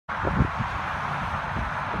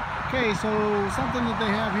Okay, so something that they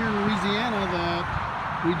have here in Louisiana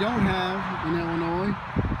that we don't have in Illinois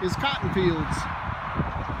is cotton fields.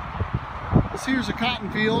 This here's a cotton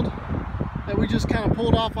field that we just kind of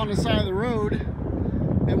pulled off on the side of the road,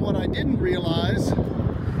 and what I didn't realize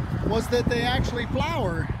was that they actually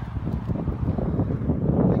flower.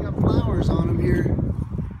 They got flowers on them here.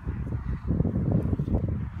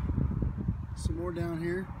 Some more down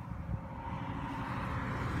here.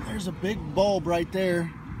 There's a big bulb right there.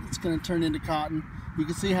 It's going to turn into cotton. You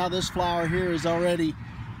can see how this flower here has already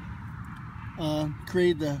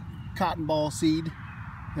created the cotton ball seed,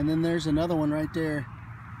 and then there's another one right there.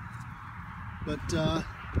 But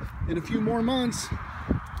in a few more months,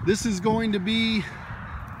 this is going to be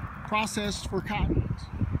processed for cotton.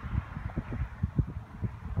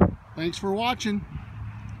 Thanks for watching.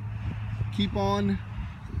 Keep on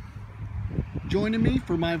joining me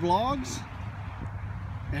for my vlogs,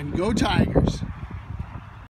 and go Tigers!